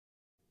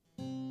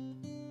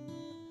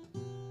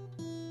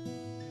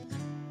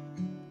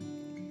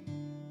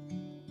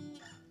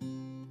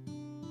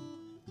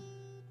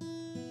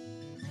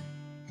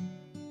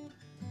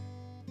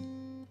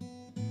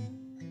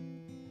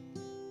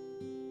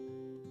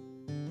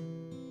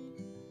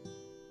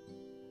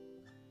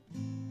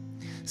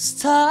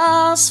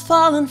Stars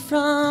falling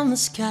from the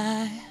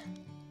sky,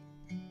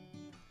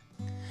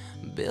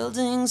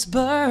 buildings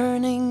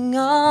burning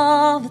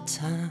all the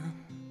time,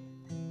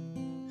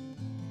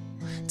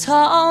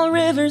 tall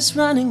rivers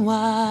running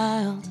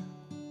wild,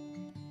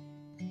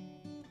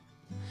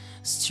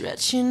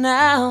 stretching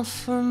out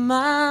for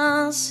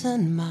miles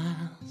and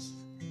miles.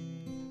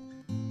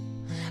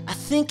 I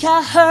think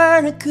I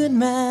heard a good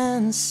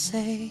man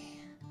say,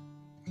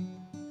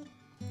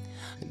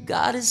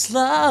 God is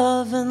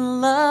love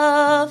and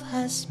love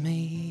has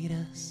made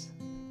us.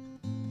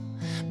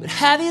 But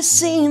have you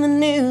seen the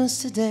news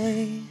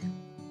today?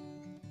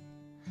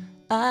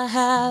 I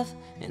have,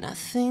 and I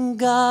think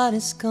God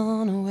has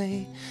gone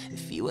away,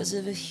 if he was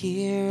ever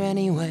here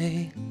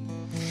anyway.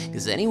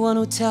 'Cause anyone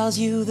who tells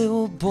you they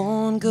were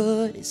born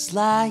good is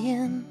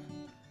lying.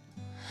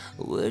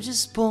 We're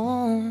just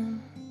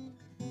born,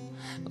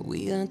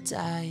 we are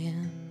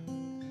dying.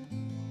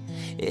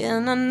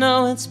 And I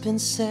know it's been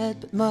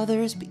said, but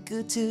mothers, be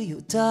good to your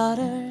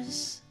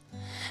daughters.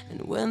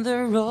 And when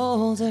they're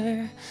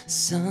older,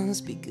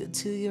 sons, be good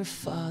to your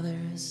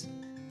fathers.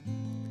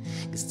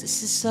 'Cause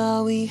this is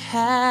all we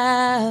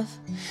have,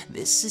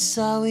 this is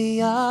all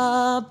we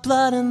are.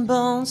 Blood and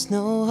bones,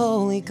 no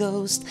Holy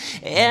Ghost,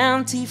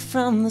 empty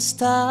from the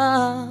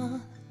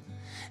start.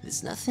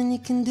 There's nothing you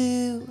can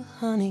do,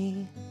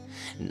 honey,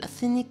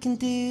 nothing you can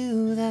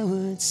do that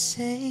would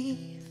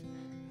save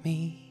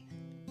me.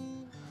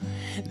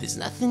 There's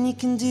nothing you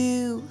can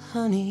do,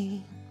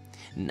 honey,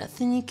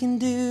 nothing you can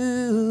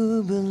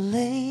do. But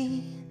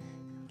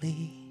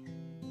lately,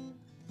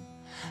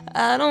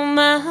 I don't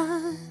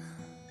mind,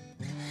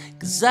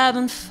 'cause I've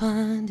been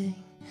finding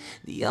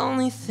the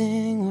only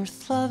thing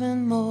worth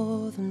loving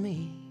more than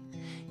me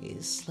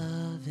is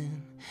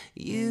loving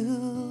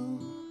you.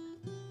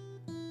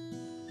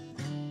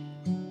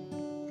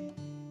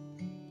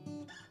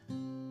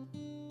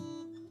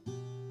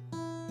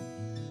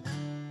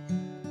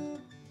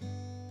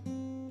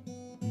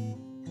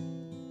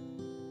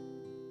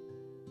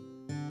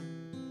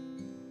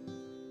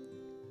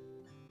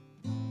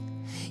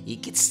 You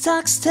get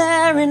stuck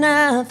staring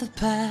at the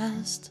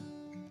past.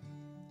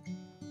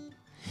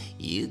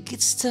 You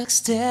get stuck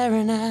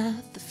staring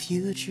at the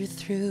future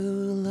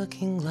through a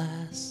looking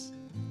glass.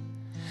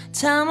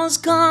 Time was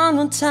gone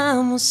when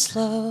time was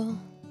slow.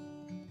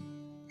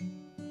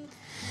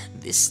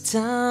 This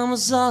time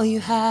was all you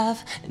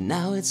have, and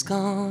now it's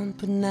gone,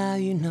 but now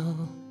you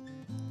know.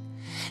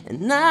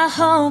 And I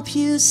hope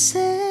you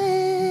save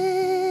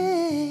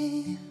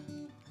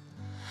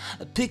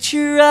a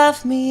picture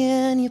of me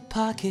in your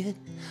pocket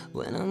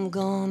when I'm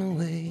gone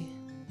away.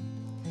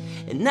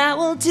 And I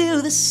will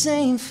do the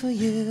same for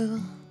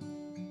you.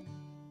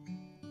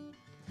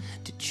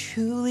 To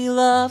truly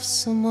love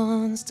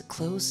someone's the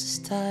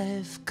closest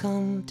I've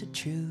come to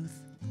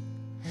truth.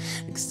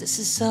 'Cause this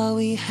is all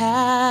we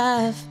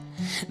have,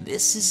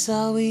 this is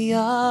all we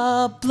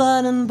are.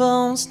 Blood and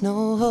bones,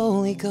 no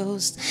Holy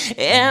Ghost,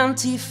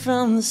 empty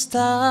from the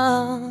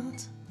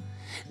start.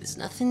 There's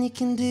nothing you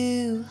can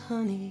do,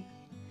 honey,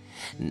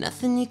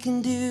 nothing you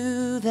can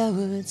do that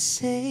would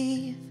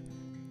save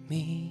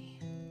me.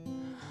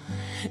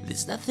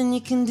 There's nothing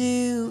you can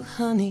do,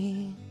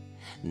 honey,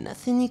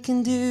 nothing you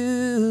can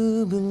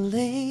do. But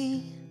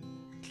lately,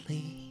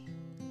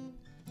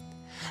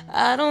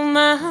 I don't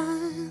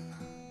mind,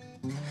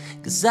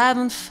 'cause I've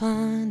been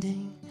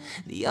finding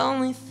the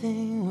only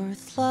thing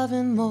worth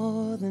loving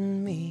more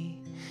than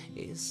me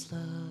is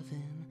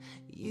loving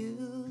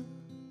you.